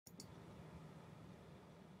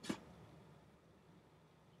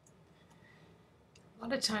A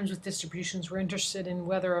lot of times with distributions, we're interested in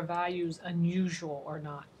whether a value is unusual or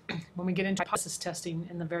not. When we get into hypothesis testing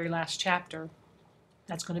in the very last chapter,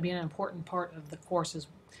 that's going to be an important part of the courses.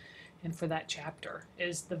 And for that chapter,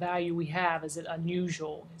 is the value we have, is it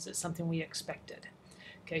unusual? Is it something we expected?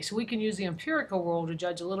 Okay, so we can use the empirical rule to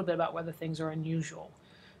judge a little bit about whether things are unusual.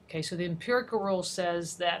 Okay, so the empirical rule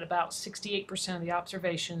says that about 68% of the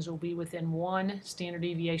observations will be within one standard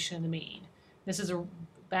deviation of the mean. This is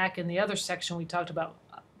back in the other section we talked about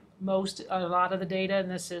a lot of the data, and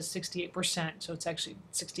this is 68%, so it's actually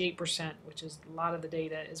 68%, which is a lot of the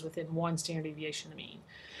data is within one standard deviation of the mean.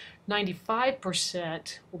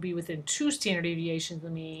 95% will be within two standard deviations of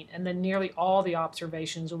the mean, and then nearly all the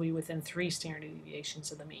observations will be within three standard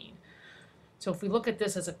deviations of the mean. So if we look at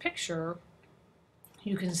this as a picture,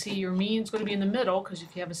 you can see your mean is going to be in the middle because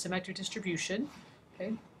if you have a symmetric distribution,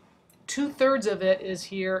 okay, 2/3 of it is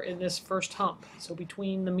here in this first hump. So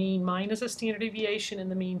between the mean minus a standard deviation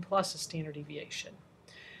and the mean plus a standard deviation.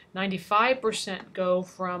 95% go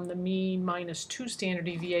from the mean minus 2 standard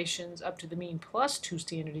deviations up to the mean plus 2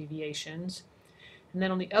 standard deviations. And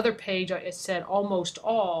then on the other page it said almost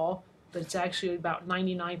all, but it's actually about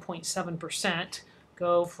 99.7%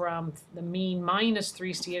 go from the mean minus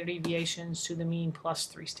 3 standard deviations to the mean plus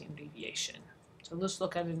 3 standard deviation. So let's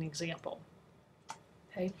look at an example.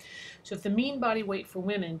 Okay, so if the mean body weight for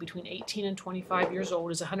women between 18 and 25 years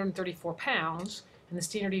old is 134 pounds, and the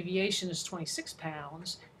standard deviation is 26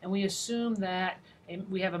 pounds, and we assume that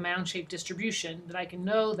we have a mound-shaped distribution, then I can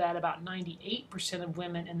know that about 98% of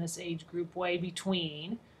women in this age group weigh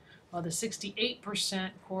between, well, the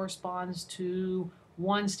 68% corresponds to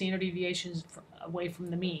one standard deviation away from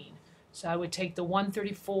the mean. So I would take the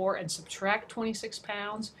 134 and subtract 26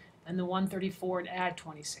 pounds, and the 134 and add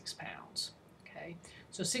 26 pounds. Okay,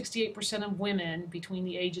 so 68% of women between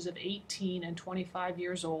the ages of 18 and 25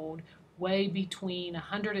 years old weigh between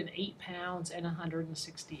 108 pounds and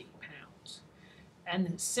 168 pounds.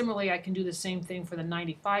 And similarly, I can do the same thing for the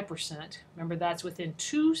 95%. Remember, that's within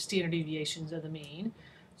two standard deviations of the mean.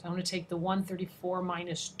 So I'm going to take the 134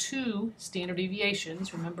 minus 2 standard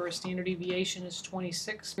deviations. Remember, a standard deviation is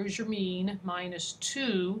 26. Here's your mean minus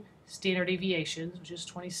 2 standard deviations, which is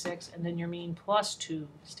 26, and then your mean plus 2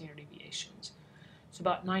 standard deviations. So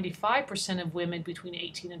about 95% of women between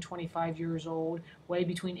 18 and 25 years old weigh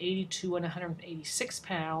between 82 and 186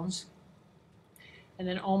 pounds. And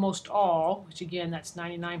then almost all, which again, that's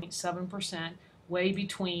 99.7%, weigh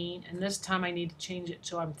between, and this time I need to change it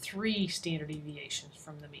so I'm 3 standard deviations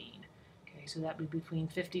from the mean. Okay, so that would be between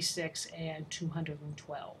 56 and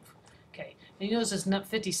 212. Okay, and you notice this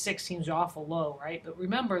 56 seems awful low, right? But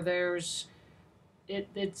remember,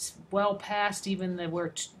 it's well past even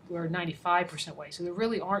where 95% weigh. So there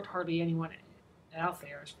really aren't hardly anyone out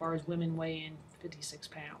there as far as women weighing 56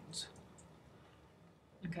 pounds.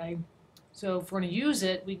 Okay, so if we're going to use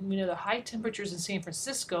it, we know the high temperatures in San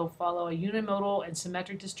Francisco follow a unimodal and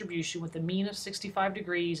symmetric distribution with a mean of 65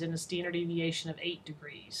 degrees and a standard deviation of 8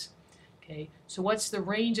 degrees. Okay, so what's the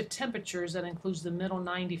range of temperatures that includes the middle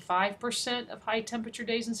 95% of high temperature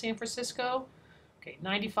days in San Francisco? Okay,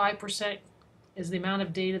 95% is the amount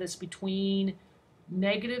of data that's between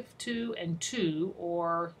 -2 and 2,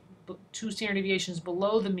 or 2 standard deviations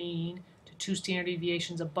below the mean to 2 standard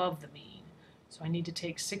deviations above the mean. So I need to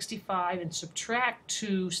take 65 and subtract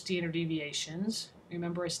 2 standard deviations.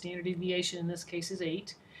 Remember, a standard deviation in this case is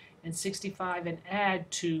 8, and 65 and add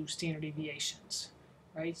 2 standard deviations.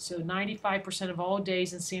 Right? So 95% of all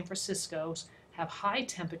days in San Francisco have high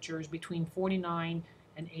temperatures between 49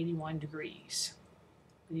 and 81 degrees.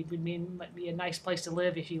 It would might be a nice place to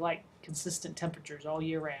live if you like consistent temperatures all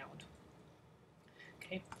year round.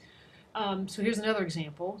 Okay, so here's another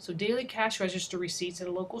example. So daily cash register receipts at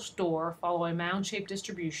a local store follow a mound-shaped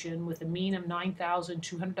distribution with a mean of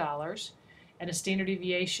 $9,200 and a standard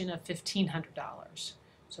deviation of $1,500.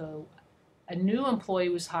 So a new employee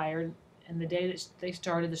was hired, and the day that they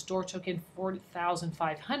started, the store took in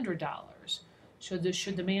 $40,500. Should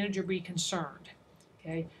the manager be concerned?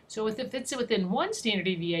 Okay, so if it's within one standard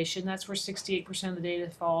deviation, that's where 68% of the data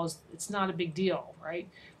falls. It's not a big deal, right?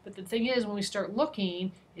 But the thing is, when we start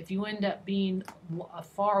looking, if you end up being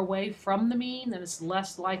far away from the mean, then it's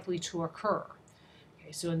less likely to occur.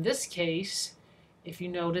 Okay, so in this case, if you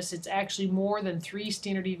notice, it's actually more than 3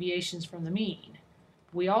 standard deviations from the mean.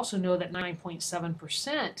 We also know that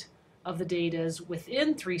 9.7% of the data is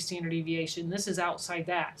within 3 standard deviation. This is outside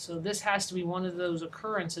that. So this has to be one of those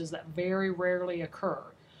occurrences that very rarely occur.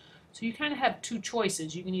 So you kind of have two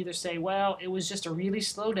choices. You can either say, well, it was just a really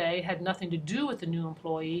slow day, had nothing to do with the new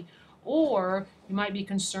employee, or you might be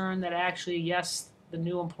concerned that actually, yes, the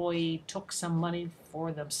new employee took some money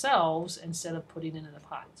for themselves instead of putting it in the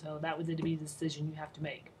pot. So that would be the decision you have to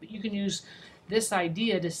make. But you can use this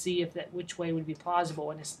idea to see if that which way would be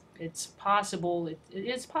plausible, and it's possible.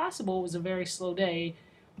 It's possible it was a very slow day,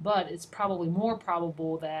 but it's probably more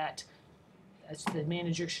probable that the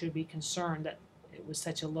manager should be concerned that it was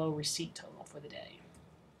such a low receipt total for the day.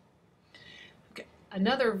 Okay,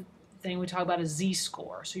 another thing we talk about is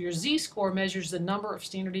z-score. So your z-score measures the number of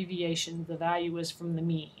standard deviations the value is from the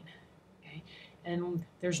mean. Okay, and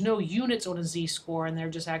there's no units on a z-score, and they're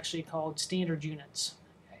just actually called standard units.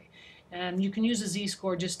 Okay, and you can use a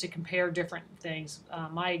z-score just to compare different things.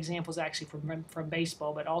 My example is actually from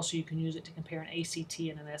baseball, but also you can use it to compare an ACT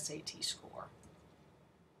and an SAT score.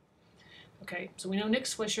 Okay, so we know Nick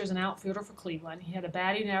Swisher is an outfielder for Cleveland. He had a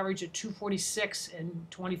batting average of 246 in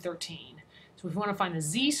 2013. So if we want to find the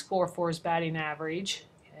z-score for his batting average,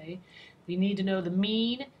 okay, we need to know the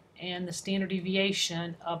mean and the standard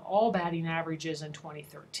deviation of all batting averages in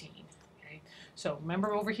 2013. Okay, so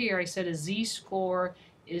remember over here I said a z-score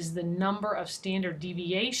is the number of standard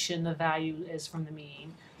deviation the value is from the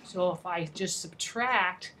mean. So if I just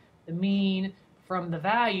subtract the mean from the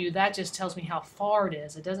value, that just tells me how far it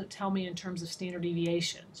is. It doesn't tell me in terms of standard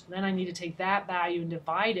deviation. So then I need to take that value and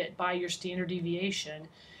divide it by your standard deviation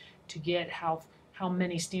to get how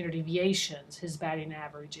many standard deviations his batting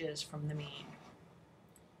average is from the mean.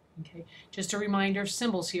 Okay, just a reminder of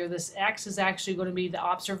symbols here. This X is actually going to be the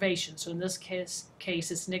observation. So in this case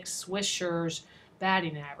it's Nick Swisher's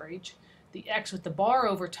batting average. The X with the bar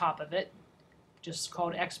over top of it, just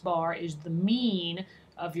called X bar, is the mean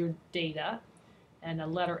of your data. And the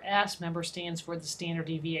letter S, remember, stands for the standard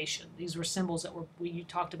deviation. These were symbols that we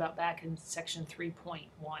talked about back in section 3.1.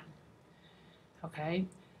 Okay,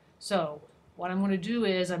 so what I'm going to do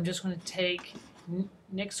is I'm just going to take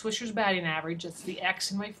Nick Swisher's batting average, that's the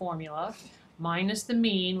X in my formula, minus the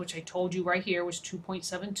mean, which I told you right here was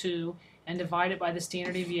 2.72, and divide it by the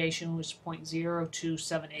standard deviation, which is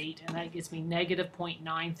 0.0278, and that gets me negative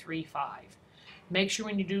 0.935. Make sure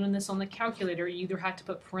when you're doing this on the calculator, you either have to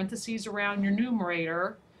put parentheses around your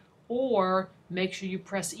numerator, or make sure you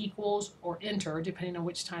press equals or enter, depending on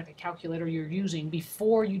which type of calculator you're using,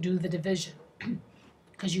 before you do the division.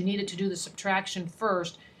 Because you needed to do the subtraction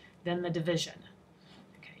first, then the division.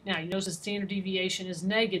 Okay, now you notice the standard deviation is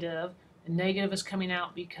negative. The negative is coming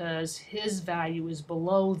out because his value is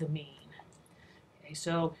below the mean. Okay,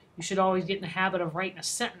 so you should always get in the habit of writing a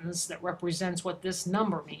sentence that represents what this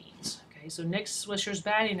number means. Okay, so Nick Swisher's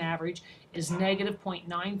batting average is negative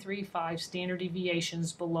 0.935 standard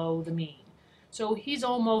deviations below the mean. So he's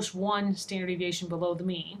almost one standard deviation below the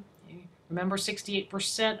mean. Remember,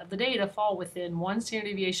 68% of the data fall within one standard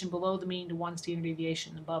deviation below the mean to one standard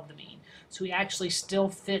deviation above the mean. So he actually still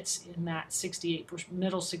fits in that 68%,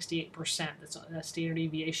 middle 68%, that's a standard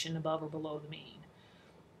deviation above or below the mean.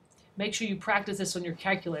 Make sure you practice this on your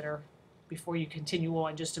calculator before you continue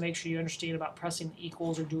on, just to make sure you understand about pressing the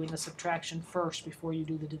equals or doing the subtraction first before you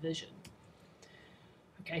do the division.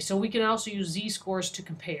 Okay, so we can also use z-scores to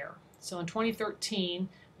compare. So in 2013,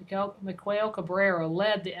 Miguel Cabrera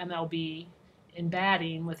led the MLB in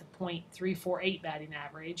batting with a .348 batting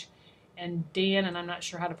average, and Dan, and I'm not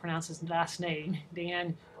sure how to pronounce his last name,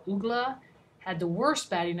 Dan Uggla, had the worst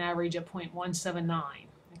batting average at .179.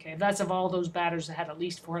 Okay, that's of all those batters that had at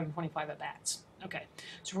least 425 at-bats. Okay,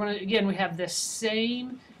 so we're going to, again, we have the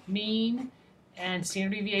same mean and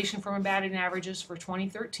standard deviation from our batting averages for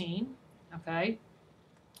 2013. Okay,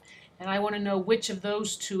 and I want to know which of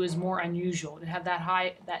those two is more unusual, to have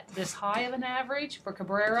this high of an average for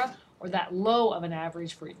Cabrera or that low of an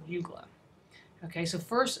average for Uggla. Okay, so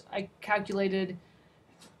first I calculated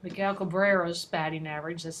Miguel Cabrera's batting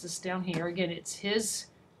average. That's this down here. Again, it's his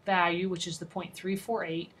value, which is the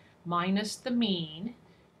 .348, minus the mean.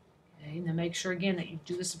 Okay, and then make sure again that you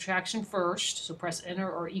do the subtraction first. So press enter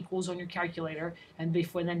or equals on your calculator, and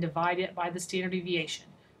then divide it by the standard deviation.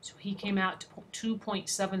 So he came out to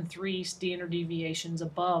 2.73 standard deviations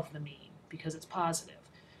above the mean because it's positive.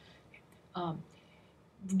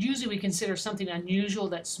 Usually we consider something unusual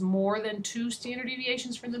that's more than 2 standard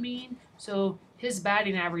deviations from the mean. So his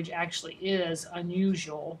batting average actually is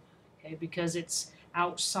unusual, okay, because it's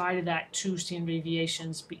outside of that 2 standard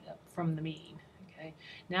deviations from the mean. Okay.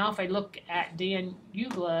 Now if I look at Dan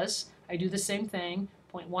Uggla's, I do the same thing.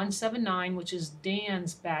 .179, which is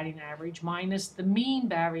Dan's batting average, minus the mean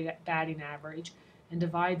batting average, and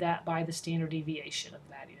divide that by the standard deviation of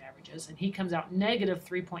batting averages. And he comes out negative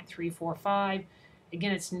 3.345.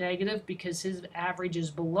 Again, it's negative because his average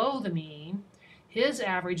is below the mean. His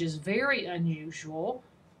average is very unusual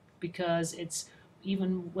because it's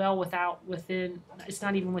even it's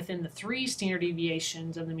not even within the 3 standard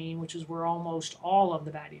deviations of the mean, which is where almost all of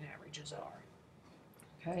the batting averages are.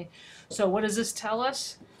 Okay, so what does this tell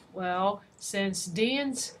us? Well, since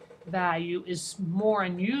Dan's value is more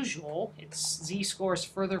unusual, its z-score is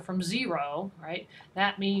further from 0, right?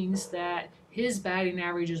 That means that his batting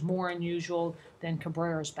average is more unusual than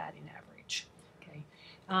Cabrera's batting average. Okay,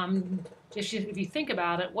 if you think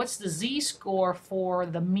about it, what's the z-score for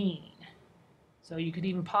the mean? So you could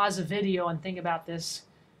even pause the video and think about this.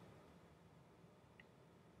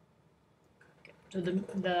 So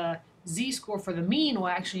the z-score for the mean will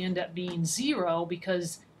actually end up being 0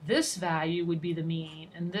 because this value would be the mean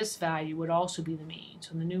and this value would also be the mean.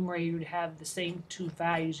 So in the numerator you would have the same two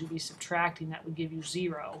values you'd be subtracting, that would give you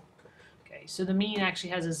 0. Okay, so the mean actually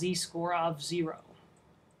has a z-score of 0.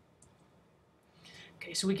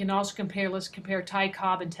 Okay, so we can also let's compare Ty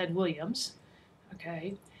Cobb and Ted Williams.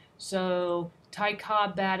 Okay, so Ty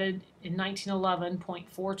Cobb batted in 1911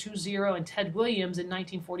 .420, and Ted Williams in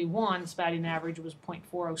 1941, his batting average was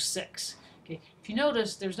 .406. Okay, if you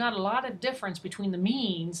notice, there's not a lot of difference between the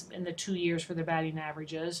means in the 2 years for their batting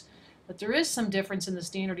averages, but there is some difference in the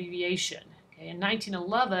standard deviation. Okay, in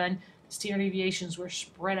 1911, the standard deviations were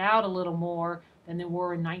spread out a little more than they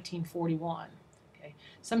were in 1941. Okay,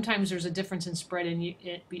 sometimes there's a difference in spread in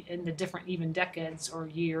the different even decades or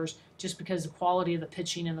years, just because the quality of the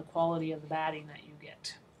pitching and the quality of the batting that you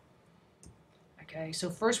get. Okay, so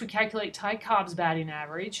first we calculate Ty Cobb's batting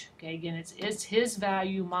average. Okay, again, it's his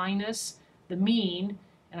value minus the mean,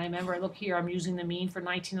 and I remember, look here, I'm using the mean for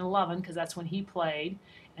 1911 because that's when he played,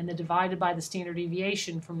 and then divided by the standard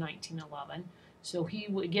deviation from 1911. So he,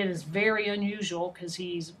 again, is very unusual because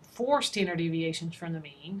he's 4 standard deviations from the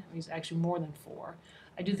mean. He's actually more than 4.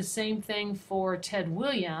 I do the same thing for Ted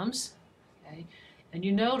Williams. Okay, and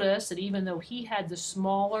you notice that even though he had the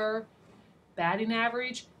smaller batting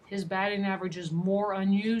average, his batting average is more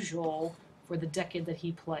unusual for the decade that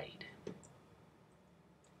he played.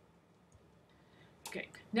 Okay,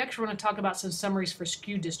 next we're going to talk about some summaries for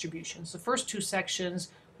skew distributions. The first 2 sections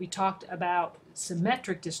we talked about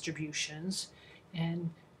symmetric distributions, and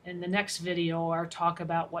in the next video I'll talk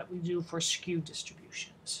about what we do for skew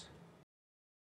distributions.